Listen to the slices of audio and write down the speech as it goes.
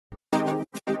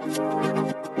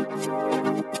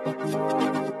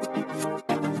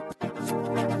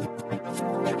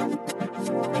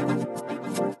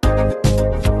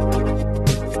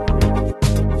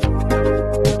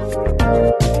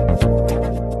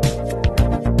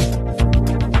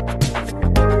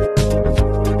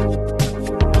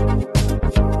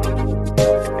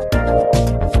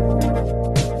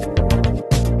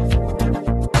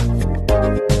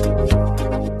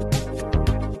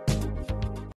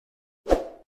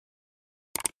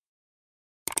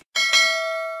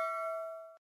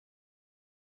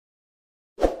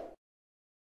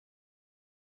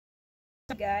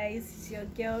Guys, it's your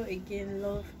girl again,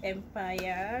 Love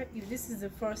Empire. If this is the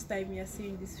first time you're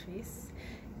seeing this face,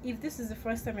 if this is the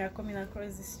first time you're coming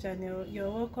across this channel, you're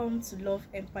welcome to Love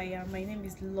Empire. My name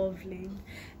is Loveling,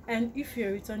 and if you're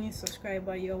a returning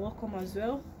subscriber, you're welcome as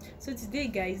well. So today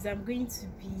guys, I'm going to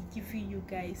be giving you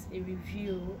guys a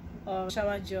review of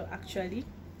shower gel actually.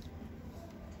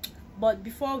 But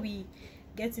before we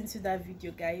get into that video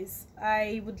guys,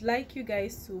 I would like you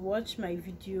guys to watch my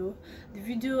video, the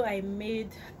video I made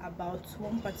about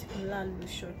one particular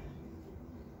lotion,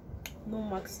 No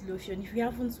Max lotion. If you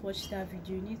haven't watched that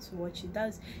video, you need to watch it.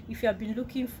 That's if you have been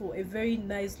looking for a very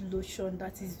nice lotion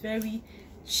that is very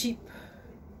cheap,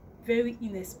 very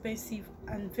inexpensive,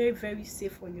 and very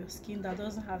safe on your skin, that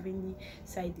doesn't have any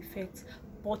side effects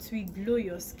but will glow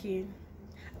your skin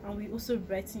and we also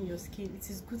brighten your skin. It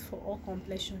is good for all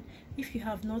complexion. If you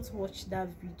have not watched that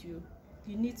video,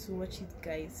 you need to watch it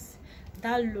guys.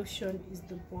 That lotion is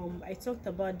the bomb. I talked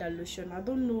about that lotion. I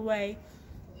don't know why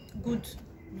good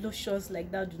lotions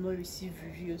like that do not receive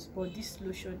reviews, but this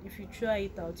lotion, if you try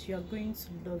it out, you are going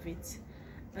to love it.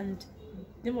 And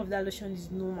the name of that lotion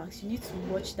is No Max. You need to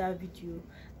watch that video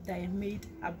that I made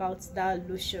about that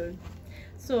lotion.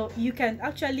 So you can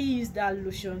actually use that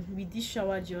lotion with this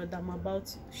shower gel that I'm about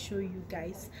to show you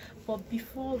guys. But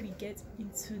before we get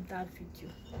into that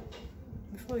video,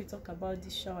 before we talk about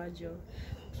this shower gel,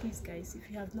 please guys,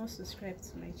 if you have not subscribed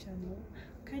to my channel,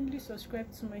 kindly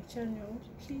subscribe to my channel,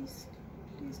 please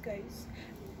guys,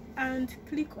 and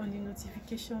click on the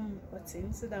notification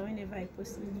button so that whenever I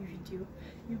post any video,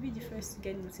 you'll be the first to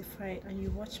get notified and you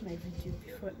watch my video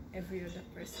before every other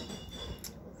person.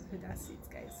 So that's it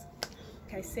guys.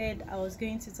 Like I said, I was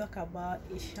going to talk about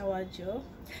a shower gel,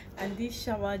 and this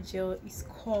shower gel is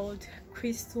called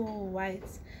Crystal White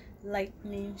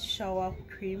Lightening Shower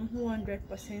Cream,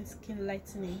 100% skin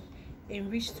lightening,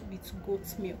 enriched with goat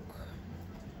milk.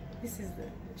 This is the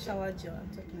shower gel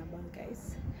I'm talking about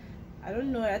guys. I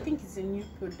don't know, I think it's a new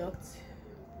product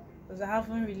because I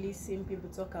haven't really seen people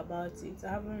talk about it.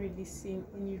 I haven't really seen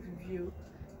any review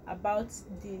about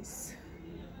this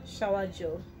shower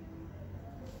gel.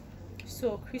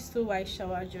 So Crystal White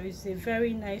shower gel is a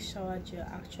very nice shower gel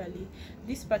actually.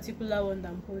 This particular one that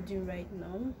I'm holding right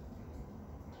now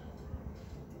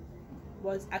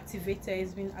was activated.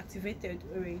 It's been activated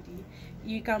already.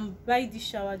 You can buy this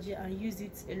shower gel and use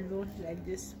it alone like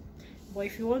this, but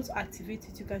if you want to activate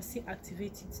it, you can still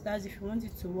activate it. That's if you want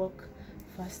it to work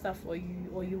faster for you,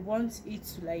 or you want it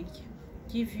to like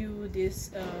give you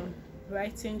this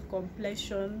brightened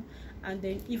complexion and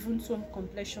then even some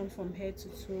complexion from head to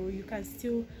toe, you can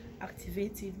still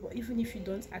activate it. But even if you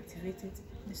don't activate it,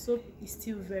 the soap is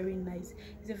still very nice.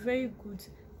 It's a very good,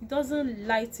 it doesn't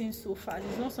lighten so fast.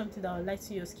 It's not something that will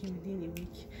lighten your skin within a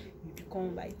week you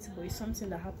become white, but it's something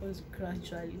that happens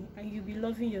gradually and you'll be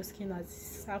loving your skin as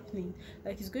it's happening.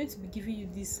 Like, it's going to be giving you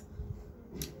this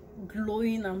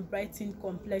glowing and brightening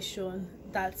complexion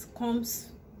that comes,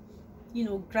 you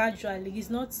know, gradually. It's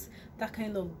not that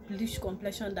kind of bleach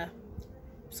complexion that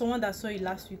someone that saw you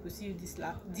last week will see you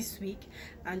this week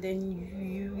and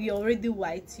then you're already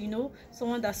white. You know,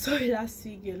 someone that saw you last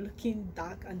week, you're looking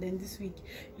dark, and then this week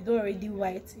you're already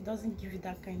white. It doesn't give you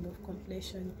that kind of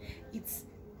complexion. It's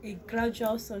a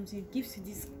gradual something. It gives you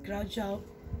this gradual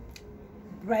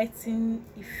brightening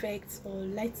effect or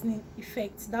lightening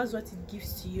effect. That's what it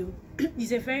gives to you.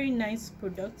 It's a very nice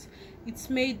product. It's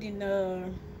made in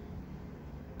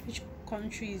which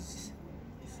country is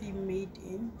it made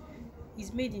in?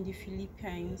 It's made in the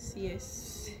Philippines.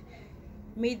 Yes,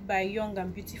 made by Young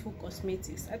and Beautiful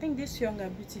Cosmetics. I think this Young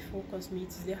and Beautiful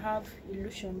Cosmetics, they have a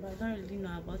lotion, but I don't really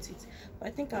know about it. But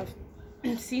I think I've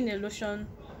seen a lotion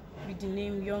with the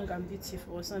name Young and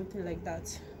Beautiful or something like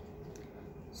that.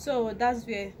 So that's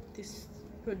where this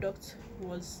product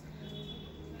was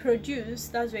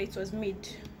produced. That's where it was made,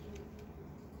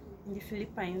 in the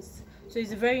Philippines. So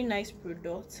it's a very nice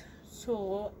product.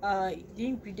 So the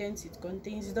ingredients it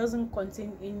contains, it doesn't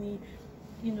contain any,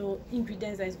 you know,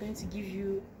 ingredients that is going to give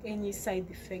you any side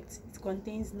effects. It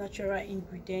contains natural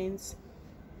ingredients.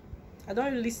 I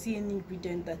don't really see any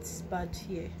ingredient that's bad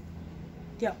here.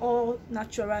 They're all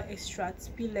natural extracts: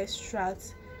 peel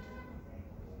extracts,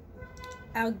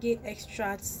 algae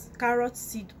extracts, carrot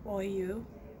seed oil,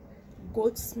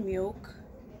 goat's milk,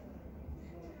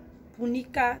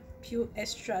 punica peel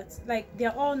extract. Like,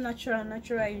 they're all natural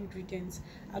ingredients.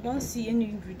 I don't see any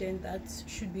ingredient that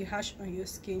should be harsh on your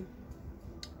skin.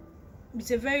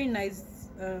 It's a very nice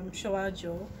shower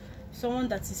gel. Someone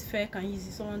that is fair can use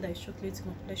it, someone that is chocolate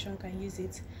complexion can use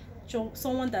it,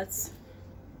 someone that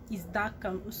is dark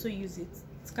can also use it.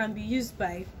 It can be used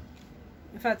by,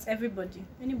 in fact,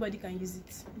 anybody can use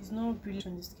it. It's not really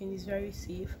on the skin, it's very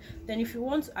safe. Then if you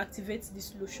want to activate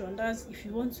this lotion, that's if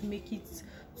you want to make it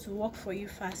to work for you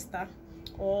faster,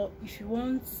 or if you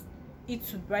want it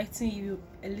to brighten you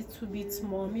a little bit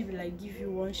more, maybe like give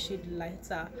you 1 shade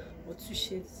lighter or 2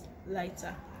 shades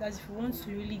lighter. That's if you want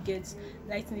to really get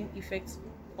lightening effect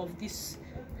of this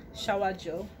shower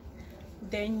gel.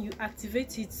 Then you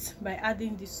activate it by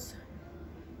adding this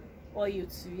oil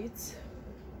to it.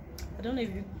 I don't know if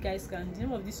you guys can. The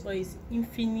name of this oil is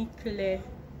Infinite Clear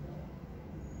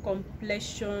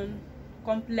Complexion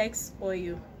Complex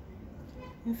Oil.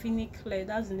 Infinite Clear,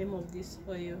 that's the name of this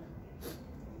oil.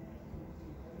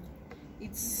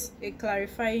 It's a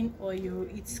clarifying oil.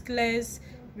 It clears,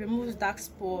 removes dark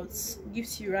spots,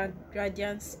 gives you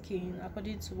radiant skin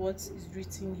according to what is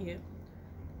written here.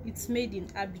 It's made in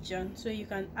Abidjan, so you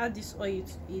can add this oil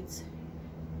to it.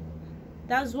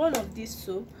 That's one of this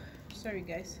soap. Sorry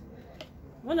guys,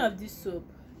 one of this soap,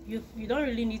 you don't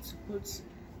really need to put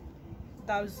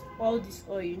all this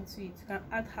oil into it. You can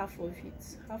add half of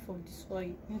this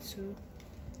oil into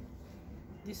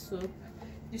this soap.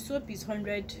 The soap is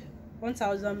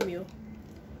 1000 ml,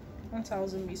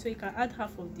 so you can add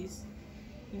half of this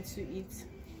into it.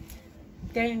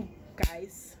 Then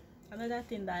guys, another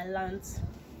thing that I learned,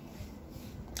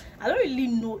 I don't really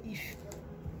know if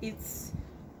it's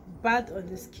bad on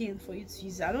the skin for you to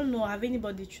use it. I don't know, have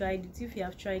anybody tried it? If you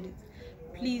have tried it,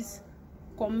 please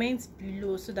comment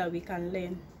below so that we can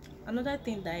learn. Another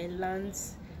thing that I learned,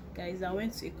 guys, I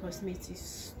went to a cosmetic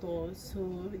store,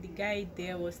 so the guy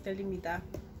there was telling me that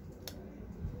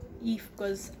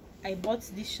because I bought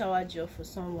this shower gel for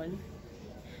someone,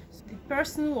 so the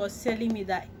person was telling me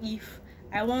that if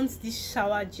I want this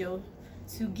shower gel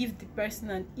to give the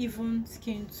person an even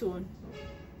skin tone,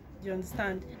 do you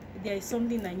understand, there is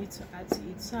something I need to add to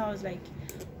it. So I was like,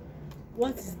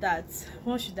 what is that?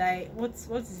 What is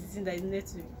the thing that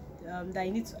I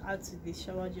need to add to this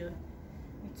shower gel?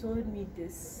 He told me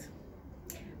this,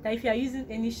 that if you are using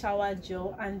any shower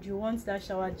gel and you want that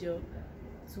shower gel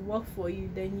to work for you,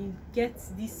 then you get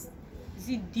this, is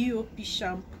it DOP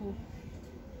shampoo,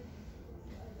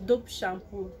 dope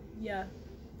shampoo, yeah,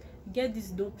 get this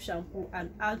dope shampoo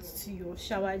and add to your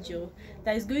shower gel.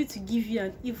 That is going to give you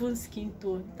an even skin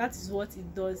tone. That is what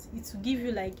it does. It will give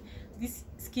you like this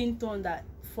skin tone that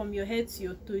from your head to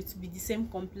your toe, it will be the same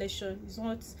complexion. It's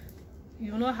not,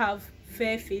 you will not have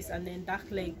fair face and then dark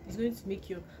leg. It's going to make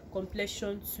your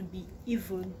complexion to be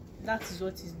even. That is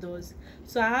what it does.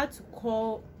 So I had to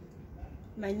call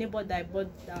my neighbor that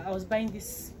I was buying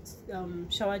this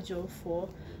shower gel for,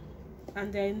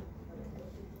 and then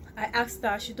I asked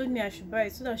her. She told me I should buy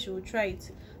it so that she would try it.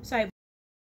 So I